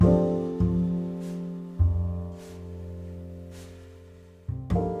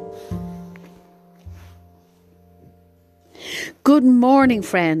Good morning,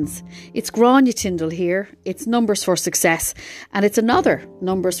 friends. It's Grania Tyndall here. It's Numbers for Success, and it's another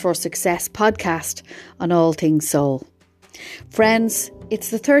Numbers for Success podcast on all things soul. Friends, it's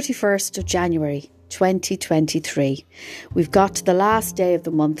the 31st of January 2023. We've got to the last day of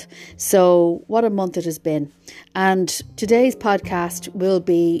the month, so what a month it has been. And today's podcast will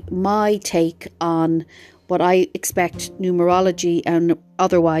be my take on what I expect numerology and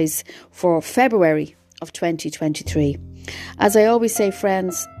otherwise for February of 2023. As I always say,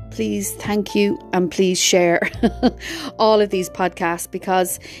 friends, please, thank you, and please share all of these podcasts,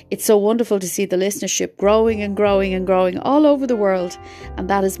 because it's so wonderful to see the listenership growing and growing and growing all over the world. And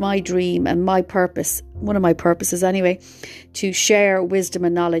that is my dream and my purpose, one of my purposes anyway, to share wisdom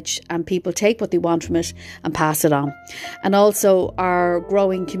and knowledge, and people take what they want from it and pass it on. And also our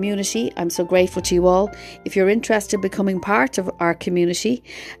growing community. I'm so grateful to you all. If you're interested in becoming part of our community,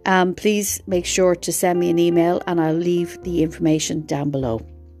 please make sure to send me an email, and I'll leave the information down below.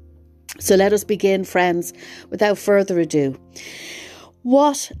 So let us begin, friends, without further ado.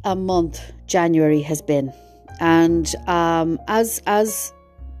 What a month January has been. And as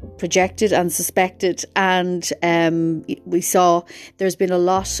projected and suspected, and we saw, there's been a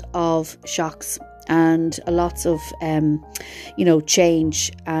lot of shocks and lots of,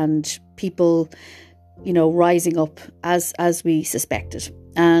 change, and people, rising up as we suspected.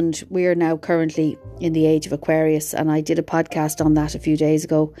 And we are now currently in the age of Aquarius, and I did a podcast on that a few days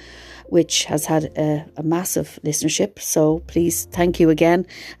ago, which has had a massive listenership. So please, thank you again,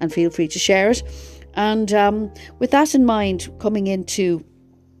 and feel free to share it. And with that in mind, coming into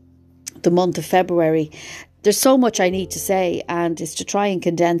the month of February, there's so much I need to say, and it's to try and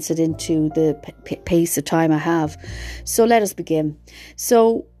condense it into the pace of time I have. So let us begin.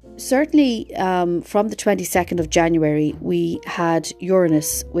 So certainly from the 22nd of January, we had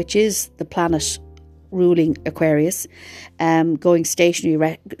Uranus, which is the planet ruling Aquarius, going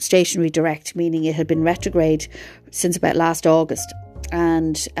stationary direct, meaning it had been retrograde since about last August.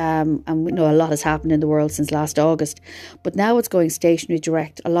 And we know a lot has happened in the world since last August, but now it's going stationary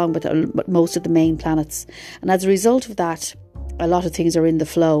direct along with most of the main planets. And as a result of that, a lot of things are in the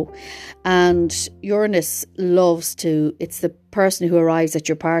flow. And Uranus it's the person who arrives at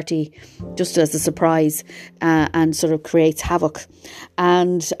your party just as a surprise, and sort of creates havoc.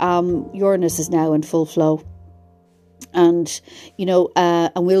 And Uranus is now in full flow. And,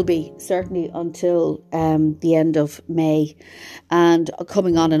 and will be certainly until the end of May, and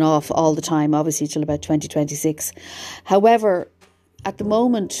coming on and off all the time, obviously till about 2026. However, at the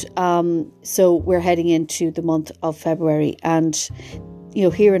moment, so we're heading into the month of February, and,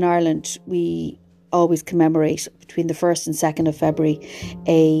 here in Ireland, we always commemorate between the 1st and 2nd of February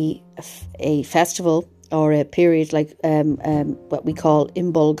a festival or a period like what we call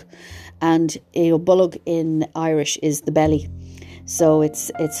Imbolg. And Bulg in Irish is the belly, so it's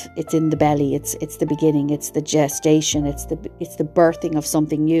in the belly. It's the beginning. It's the gestation. It's the birthing of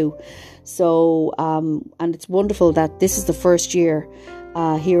something new. So and it's wonderful that this is the first year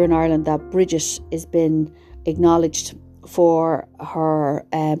here in Ireland that Bridget has been acknowledged for her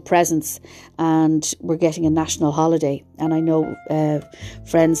presence, and we're getting a national holiday. And I know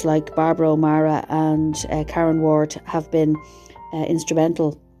friends like Barbara O'Mara and Karen Ward have been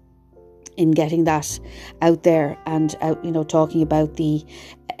instrumental in getting that out there, and talking about the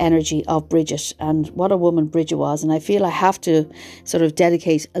energy of Bridget and what a woman Bridget was. And I feel I have to sort of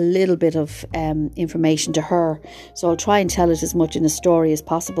dedicate a little bit of information to her, so I'll try and tell it as much in a story as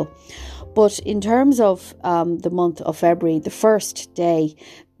possible. But in terms of the month of February, the first day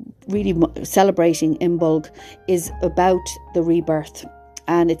really celebrating Imbolg is about the rebirth.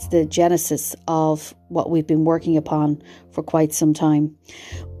 And it's the genesis of what we've been working upon for quite some time.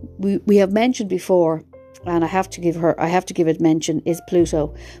 We have mentioned before, and I have to give it mention, is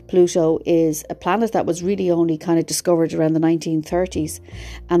Pluto. Pluto is a planet that was really only kind of discovered around the 1930s.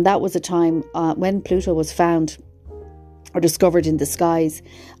 And that was a time when Pluto was found or discovered in the skies.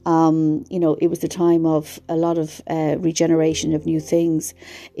 It was the time of a lot of regeneration of new things.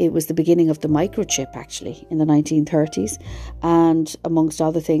 It was the beginning of the microchip, actually, in the 1930s, and amongst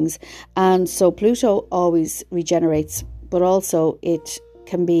other things. And so Pluto always regenerates, but also it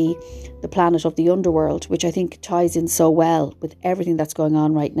can be the planet of the underworld, which I think ties in so well with everything that's going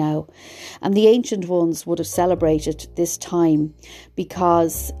on right now. And the ancient ones would have celebrated this time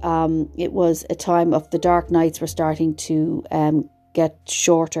because it was a time of the dark nights were starting to get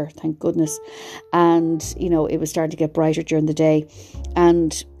shorter, thank goodness. And, it was starting to get brighter during the day.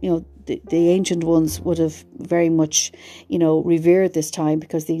 And, the ancient ones would have very much, revered this time,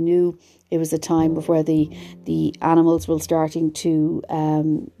 because they knew it was a time of where the animals were starting to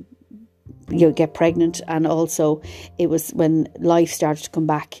get pregnant, and also it was when life started to come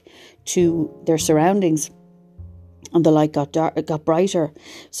back to their surroundings and the light got brighter.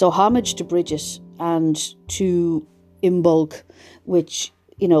 So homage to Bridget and to Imbolc, which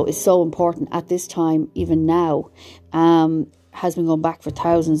is so important at this time, even now, has been going back for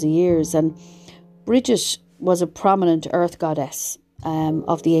thousands of years. And Bridget was a prominent earth goddess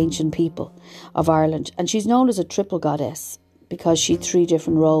of the ancient people of Ireland, and she's known as a triple goddess because she had 3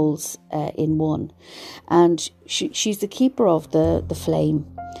 different roles in one. And she's the keeper of the flame,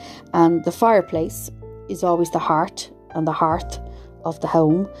 and the fireplace is always the heart and the hearth of the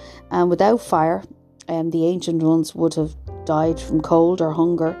home. And without fire, the ancient ones would have died from cold or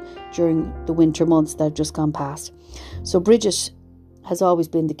hunger during the winter months that have just gone past. So Bridget has always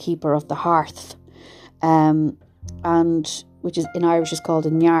been the keeper of the hearth, and which is in Irish is called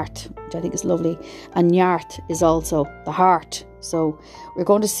a Neart, which I think is lovely. And Neart is also the heart. So we're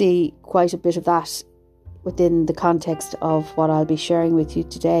going to see quite a bit of that within the context of what I'll be sharing with you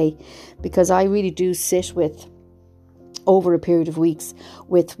today, because I really do sit with, over a period of weeks,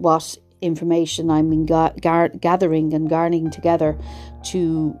 with what information I'm gathering and garnering together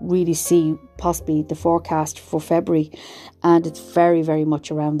to really see possibly the forecast for February, and it's very, very much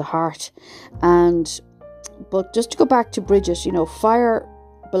around the heart. But just to go back to Bridget, fire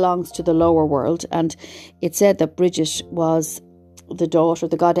belongs to the lower world, and it said that Bridget was the daughter,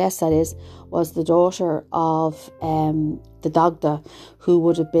 the goddess that is, was the daughter of the Dagda, who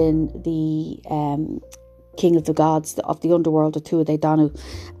would have been the king of the gods of the underworld, the Tuatha Danu.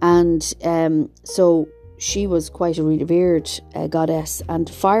 And so she was quite a revered goddess. And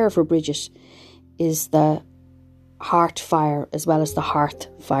fire for Bridget is the heart fire as well as the hearth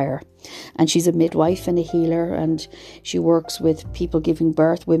fire. And she's a midwife and a healer, and she works with people giving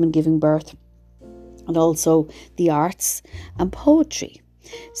birth, women giving birth, and also the arts and poetry.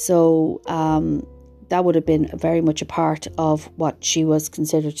 So that would have been very much a part of what she was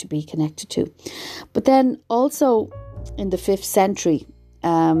considered to be connected to. But then also in the 5th century,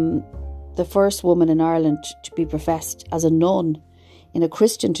 the first woman in Ireland to be professed as a nun in a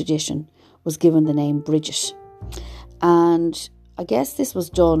Christian tradition was given the name Bridget. And I guess this was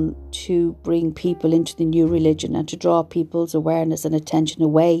done to bring people into the new religion and to draw people's awareness and attention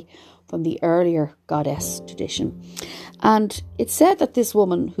away from the earlier goddess tradition. And it's said that this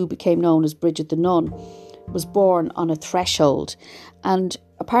woman, who became known as Bridget the Nun, was born on a threshold, and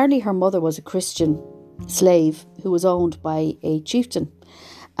apparently her mother was a Christian slave who was owned by a chieftain,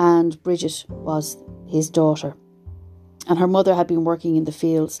 and Bridget was his daughter. And her mother had been working in the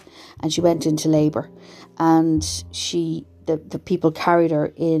fields, and she went into labour, and the people carried her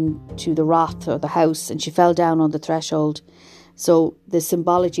into the rath, or the house, and she fell down on the threshold. So the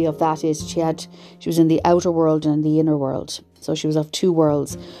symbology of that is she was in the outer world and the inner world. So she was of 2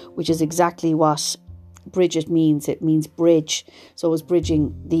 worlds, which is exactly what Bridget means. It means bridge. So it was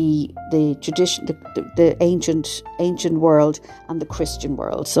bridging the tradition, the ancient world and the Christian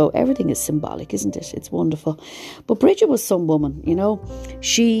world. So everything is symbolic, isn't it? It's wonderful. But Bridget was some woman,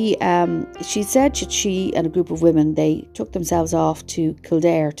 She said that she and a group of women, they took themselves off to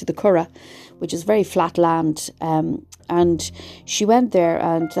Kildare, to the Curragh, which is very flat land. And she went there,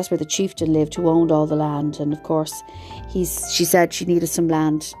 and that's where the chieftain lived, who owned all the land. And of course, she said she needed some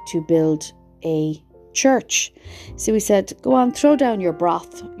land to build a church. So he said, go on, throw down your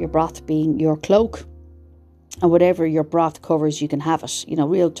broth being your cloak, and whatever your broth covers, you can have it,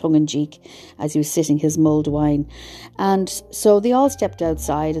 real tongue-in-cheek, as he was sitting his mulled wine. And so they all stepped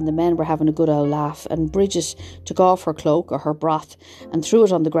outside, and the men were having a good old laugh, and Bridget took off her cloak, or her broth, and threw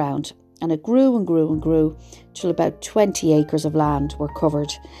it on the ground. And it grew and grew and grew till about 20 acres of land were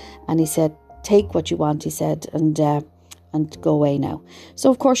covered. And he said, take what you want, he said, and go away now.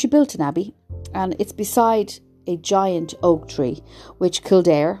 So of course she built an abbey, and it's beside a giant oak tree, which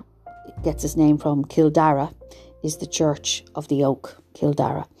Kildare gets its name from. Kildara is the church of the oak,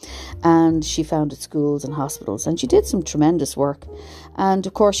 Kildara. And she founded schools and hospitals, and she did some tremendous work. And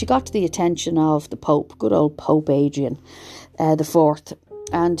of course she got to the attention of the Pope, good old Pope Adrian the Fourth.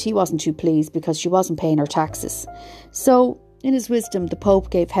 And he wasn't too pleased because she wasn't paying her taxes. So in his wisdom, the Pope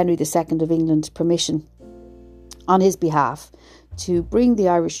gave Henry II of England permission on his behalf to bring the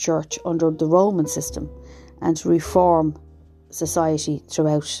Irish Church under the Roman system and to reform society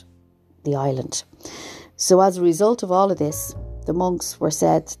throughout the island. So as a result of all of this, the monks were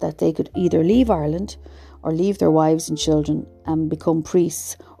said that they could either leave Ireland or leave their wives and children and become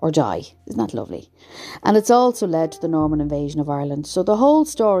priests or die. Isn't that lovely? And it's also led to the Norman invasion of Ireland. So the whole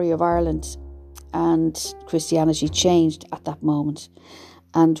story of Ireland and Christianity changed at that moment.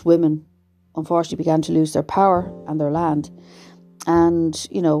 And women, unfortunately, began to lose their power and their land. And,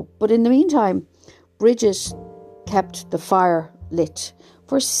 but in the meantime, Bridget kept the fire lit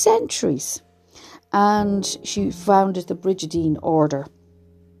for centuries. And she founded the Brigidine Order.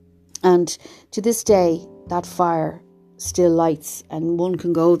 And to this day, that fire still lights, and one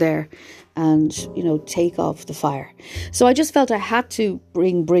can go there and, take off the fire. So I just felt I had to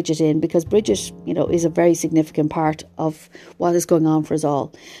bring Bridget in, because Bridget, is a very significant part of what is going on for us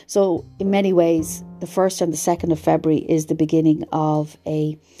all. So in many ways, the 1st and the 2nd of February is the beginning of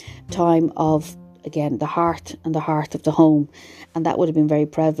a time of, again, the hearth and the hearth of the home. And that would have been very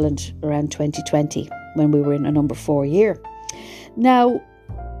prevalent around 2020 when we were in a number 4 year. Now,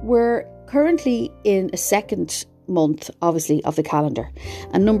 we're currently in a second month, obviously, of the calendar.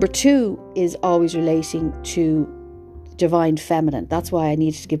 And number 2 is always relating to divine feminine. That's why I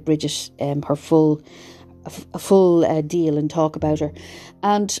needed to give Bridget her full deal and talk about her.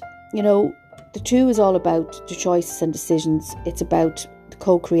 And, the 2 is all about the choices and decisions. It's about the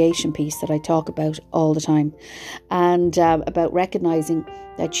co-creation piece that I talk about all the time, and about recognizing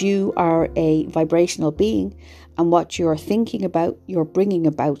that you are a vibrational being, and what you're thinking about, you're bringing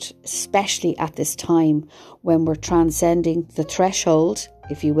about, especially at this time when we're transcending the threshold,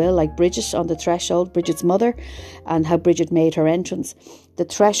 if you will, like Bridget on the threshold, Bridget's mother, and how Bridget made her entrance, the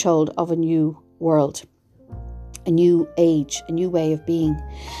threshold of a new world, a new age, a new way of being.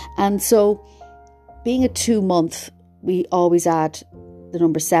 And so, being a 2 month, we always add the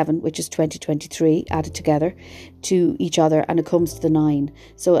number 7, which is 2023, added together to each other, and it comes to the 9.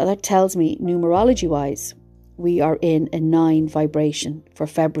 So that tells me, numerology wise, we are in a 9 vibration for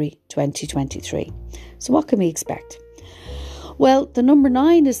February 2023. So what can we expect? Well, the number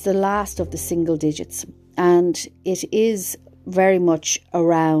 9 is the last of the single digits, and it is very much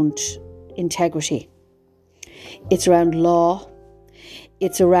around integrity. It's around law.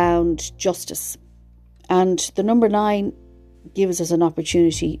 It's around justice. And the number 9 gives us an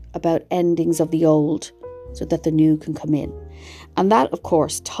opportunity about endings of the old so that the new can come in. And that, of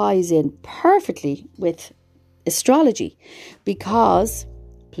course, ties in perfectly with astrology, because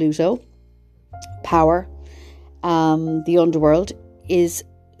Pluto, power, the underworld, is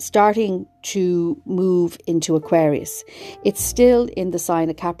starting to move into Aquarius. It's still in the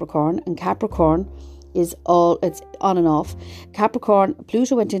sign of Capricorn, and Capricorn it's on and off.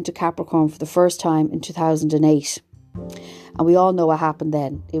 Pluto went into Capricorn for the first time in 2008. And we all know what happened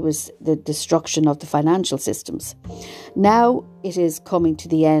then. It was the destruction of the financial systems. Now it is coming to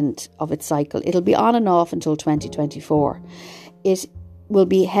the end of its cycle. It'll be on and off until 2024. It will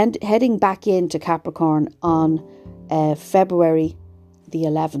be heading back into Capricorn on February the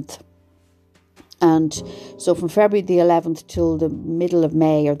 11th. And so from February the 11th till the middle of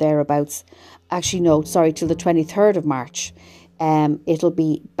May or thereabouts, till the 23rd of March, it'll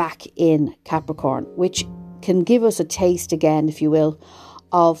be back in Capricorn, which can give us a taste again, if you will,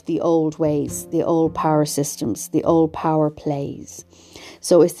 of the old ways, the old power systems, the old power plays.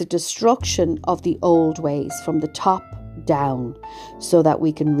 So it's the destruction of the old ways from the top down so that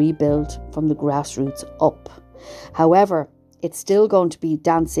we can rebuild from the grassroots up. However, it's still going to be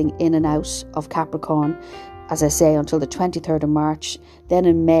dancing in and out of Capricorn, as I say, until the 23rd of March, then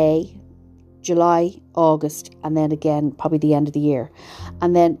in May, July, August, and then again probably the end of the year.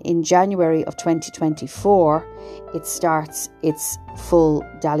 And then in January of 2024 it starts its full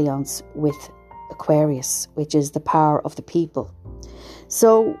dalliance with Aquarius, which is the power of the people.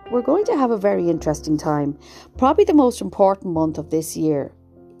 So we're going to have a very interesting time. Probably the most important month of this year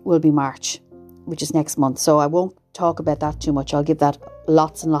will be March, which is next month. So I won't talk about that too much. I'll give that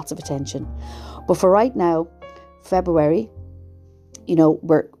lots and lots of attention. But for right now, February,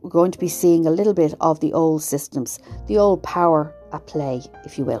 we're going to be seeing a little bit of the old systems, the old power at play,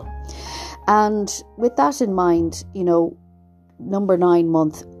 if you will. And with that in mind, number 9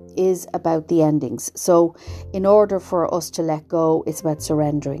 month is about the endings. So in order for us to let go, it's about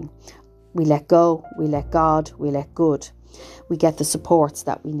surrendering. We let go, we let God, we let good. We get the supports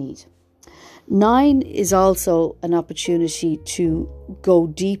that we need. 9 is also an opportunity to go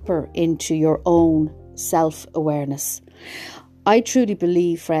deeper into your own self-awareness. I truly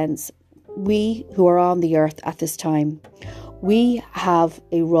believe, friends, we who are on the earth at this time, we have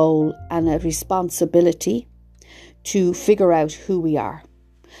a role and a responsibility to figure out who we are.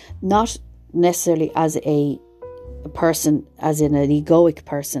 Not necessarily as a person, as in an egoic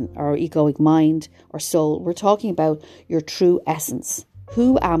person or egoic mind or soul. We're talking about your true essence.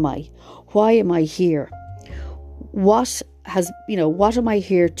 Who am I? Why am I here? What am I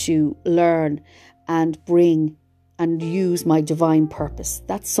here to learn and bring and use my divine purpose?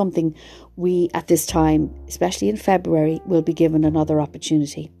 That's something we at this time, especially in February, will be given another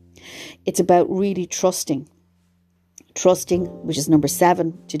opportunity. It's about really trusting Trusting, which is number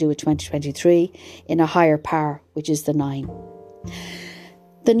 7, to do with 2023, in a higher power, which is the 9.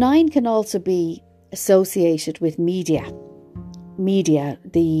 The 9 can also be associated with media,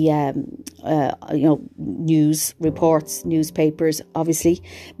 the news reports, newspapers, obviously,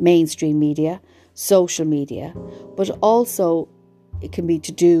 mainstream media, social media, but also it can be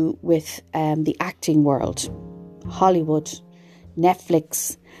to do with the acting world, Hollywood,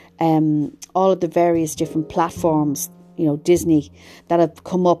 Netflix, all of the various different platforms, Disney, that have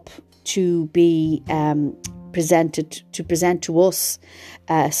come up to be present to us,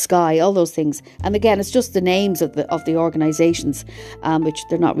 Sky, all those things. And again, it's just the names of the organisations, which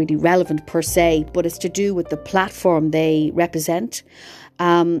they're not really relevant per se, but it's to do with the platform they represent.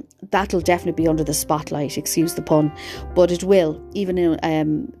 That'll definitely be under the spotlight, excuse the pun, but it will, even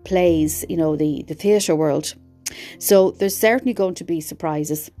in plays, the theatre world. So there's certainly going to be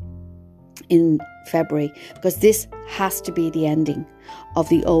surprises in February, because this has to be the ending of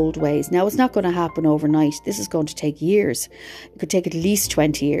the old ways. Now, it's not going to happen overnight. This is going to take years. It could take at least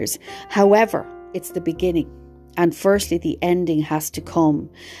 20 years. However, it's the beginning. And firstly, the ending has to come.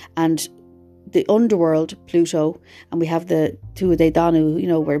 And the underworld, Pluto, and we have the Tuatha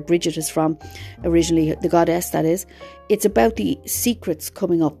Danu, where Bridget is from, originally, the goddess that is. It's about the secrets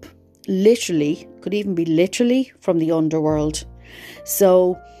coming up. Literally, could even be literally, from the underworld.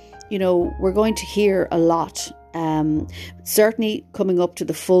 So, we're going to hear a lot. Certainly coming up to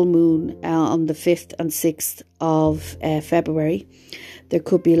the full moon on the 5th and 6th of February, there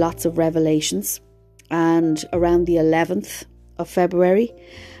could be lots of revelations. And around the 11th of February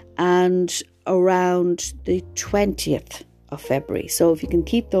and around the 20th of February. So if you can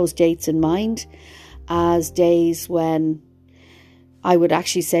keep those dates in mind as days when I would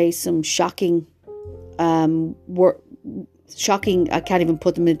actually say some shocking I can't even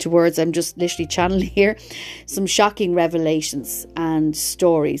put them into words, I'm just literally channeling here. Some shocking revelations and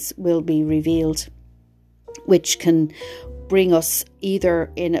stories will be revealed, which can bring us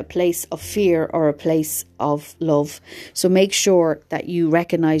either in a place of fear or a place of love. So make sure that you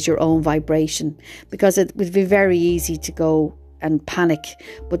recognise your own vibration, because it would be very easy to go and panic,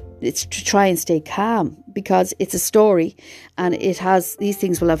 but it's to try and stay calm, because it's a story and these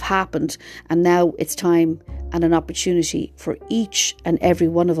things will have happened, and now it's time and an opportunity for each and every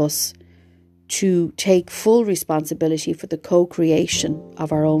one of us to take full responsibility for the co-creation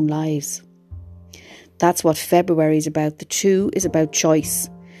of our own lives. That's what February is about. The 2 is about choice.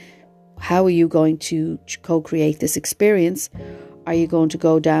 How are you going to co-create this experience? Are you going to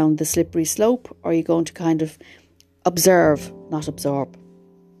go down the slippery slope, or are you going to kind of observe, not absorb?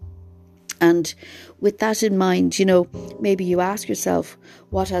 And with that in mind, maybe you ask yourself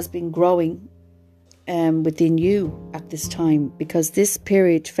what has been growing within you at this time, because this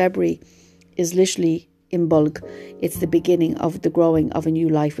period, February, is literally in bulk. It's the beginning of the growing of a new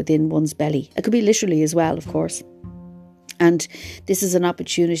life within one's belly. It could be literally as well, of course. And this is an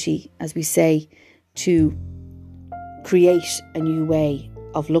opportunity, as we say, to create a new way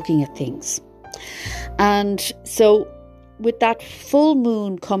of looking at things. And so with that full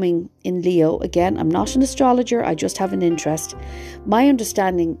moon coming in Leo, again, I'm not an astrologer, I just have an interest. My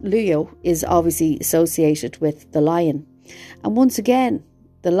understanding, Leo is obviously associated with the lion. And once again,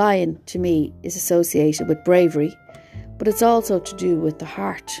 the lion to me is associated with bravery, but it's also to do with the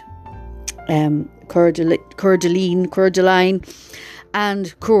heart. Coeur de Lion,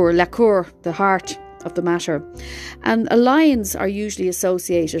 and la cour, the heart of the matter. And lions are usually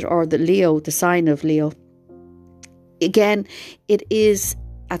associated, or the Leo, the sign of Leo. Again, it is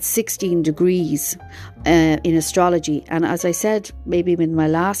at 16 degrees in astrology. And as I said, maybe in my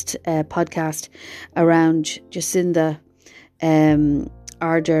last podcast around Jacinda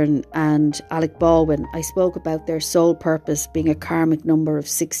Ardern and Alec Baldwin, I spoke about their soul purpose being a karmic number of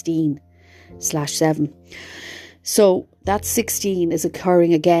 16/7. So that 16 is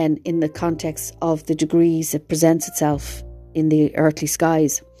occurring again in the context of the degrees it presents itself in the earthly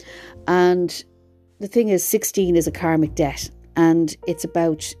skies. And the thing is, 16 is a karmic debt, and it's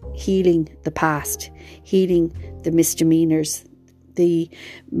about healing the past, healing the misdemeanors, the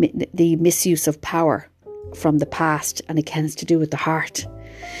misuse of power from the past, and again, it's to do with the heart.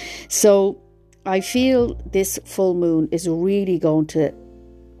 So I feel this full moon is really going to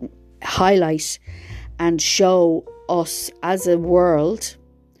highlight and show us as a world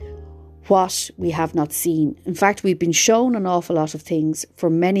what we have not seen. In fact, we've been shown an awful lot of things for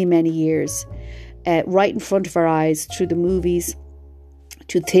many, many years, right in front of our eyes, through the movies,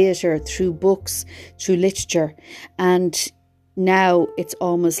 to theatre, through books, through literature. And now it's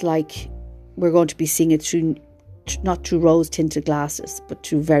almost like we're going to be seeing it through, not through rose-tinted glasses, but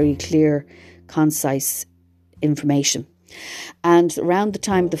through very clear, concise information. And around the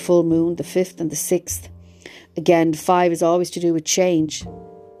time of the full moon, the 5th and the 6th, again, 5 is always to do with change,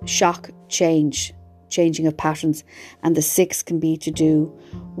 shock, change, changing of patterns. And the 6 can be to do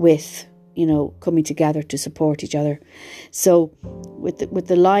with, coming together to support each other. So with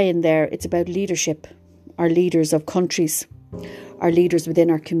the lion there, it's about leadership, our leaders of countries, our leaders within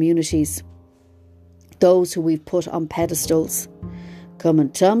our communities, those who we've put on pedestals, coming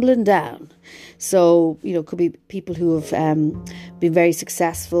tumbling down. So, could be people who have been very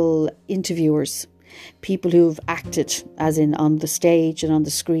successful interviewers, people who have acted, as in on the stage and on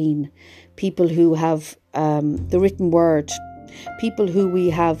the screen, people who have the written word, people who we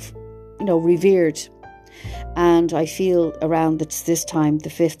have, revered. And I feel around this time, the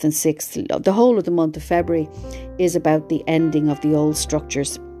 5th and 6th, the whole of the month of February is about the ending of the old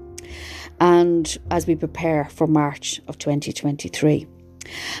structures. And as we prepare for March of 2023.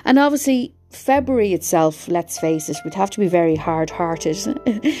 And obviously, February itself, let's face it, we'd have to be very hard-hearted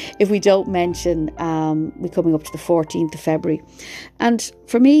if we don't mention we're coming up to the 14th of February. And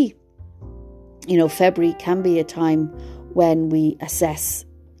for me, February can be a time when we assess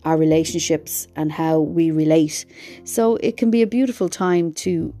our relationships and how we relate. So it can be a beautiful time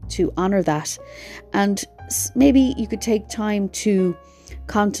to honour that. And maybe you could take time to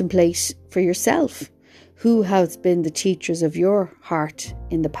contemplate for yourself who has been the teachers of your heart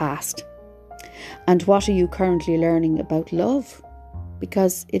in the past. And what are you currently learning about love?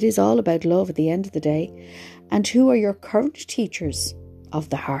 Because it is all about love at the end of the day. And who are your current teachers of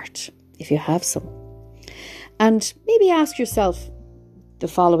the heart, if you have some? And maybe ask yourself the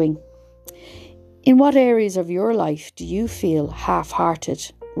following. In what areas of your life do you feel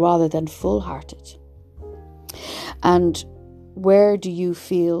half-hearted rather than full-hearted? And where do you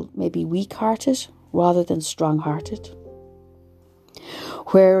feel maybe weak-hearted rather than strong-hearted?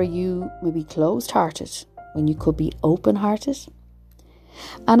 Where are you maybe closed-hearted when you could be open-hearted?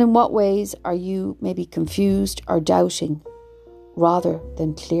 And in what ways are you maybe confused or doubting rather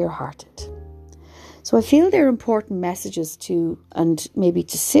than clear-hearted? So I feel they're important messages and maybe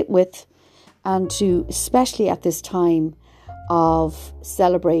to sit with, and to, especially at this time of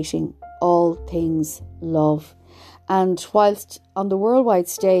celebrating all things love. And whilst on the worldwide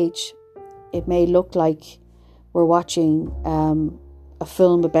stage, it may look like we're watching a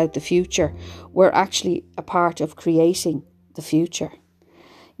film about the future, we're actually a part of creating the future.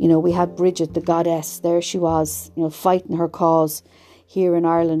 We had Bridget, the goddess, there she was, fighting her cause here in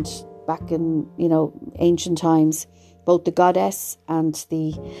Ireland back in, ancient times, both the goddess and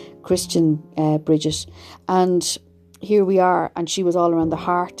the Christian Bridget. And here we are, and she was all around the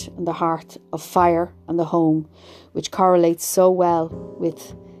heart and the heart of fire and the home, which correlates so well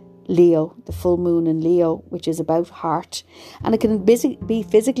with Leo, the full moon in Leo, which is about heart. And it can be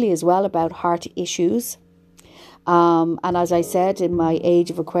physically as well about heart issues. And as I said in my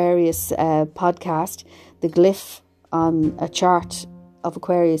Age of Aquarius podcast, the glyph on a chart of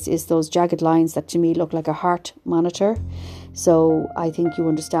Aquarius is those jagged lines that to me look like a heart monitor. So I think you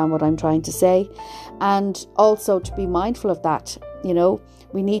understand what I'm trying to say. And also to be mindful of that,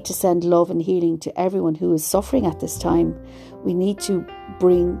 we need to send love and healing to everyone who is suffering at this time. We need to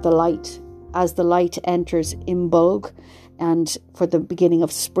bring the light as the light enters Imbolg and for the beginning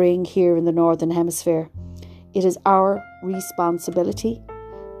of spring here in the Northern Hemisphere. It is our responsibility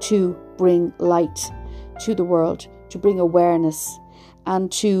to bring light to the world, to bring awareness,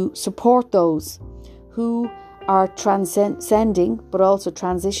 and to support those who are transcending but also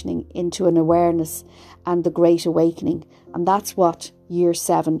transitioning into an awareness and the Great Awakening. And that's what year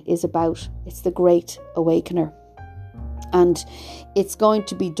 7 is about. It's the Great Awakener. And it's going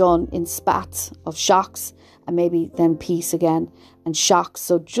to be done in spats of shocks and maybe then peace again and shocks.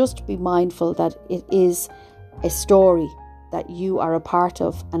 So just be mindful that it is a story that you are a part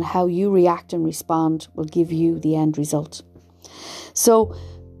of, and how you react and respond will give you the end result. So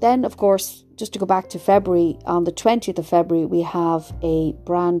then, of course, just to go back to February, on the 20th of February, we have a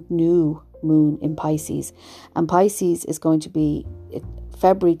brand new moon in Pisces. And Pisces is going to be,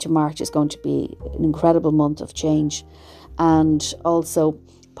 February to March is going to be an incredible month of change. And also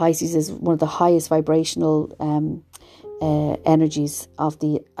Pisces is one of the highest vibrational energies of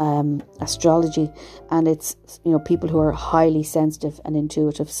the astrology, and it's people who are highly sensitive and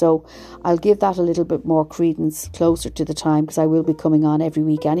intuitive. So I'll give that a little bit more credence closer to the time, because I will be coming on every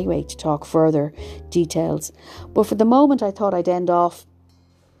week anyway to talk further details. But for the moment, I thought I'd end off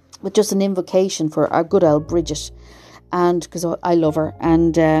with just an invocation for our good old Bridget, and because I love her,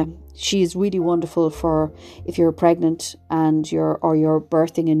 and she is really wonderful for if you're pregnant and you're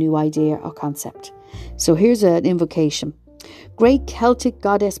birthing a new idea or concept. So here's an invocation. Great Celtic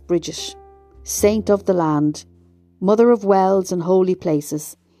goddess Bridget, saint of the land, Mother of wells and holy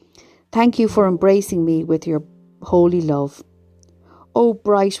places, thank you for embracing me with your holy love. O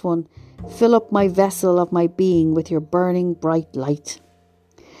bright one, fill up my vessel of my being with your burning bright light.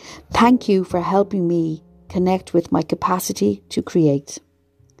 Thank you for helping me connect with my capacity to create.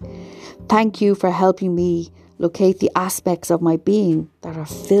 Thank you for helping me locate the aspects of my being that are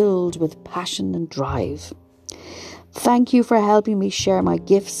filled with passion and drive. Thank you for helping me share my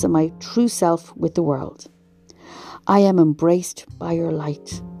gifts and my true self with the world. I am embraced by your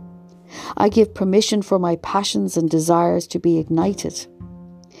light. I give permission for my passions and desires to be ignited.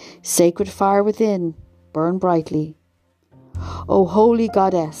 Sacred fire within, burn brightly. O Holy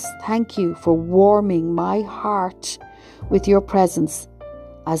Goddess, thank you for warming my heart with your presence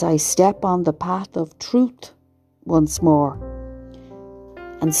as I step on the path of truth once more.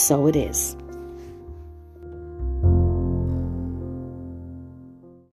 And so it is.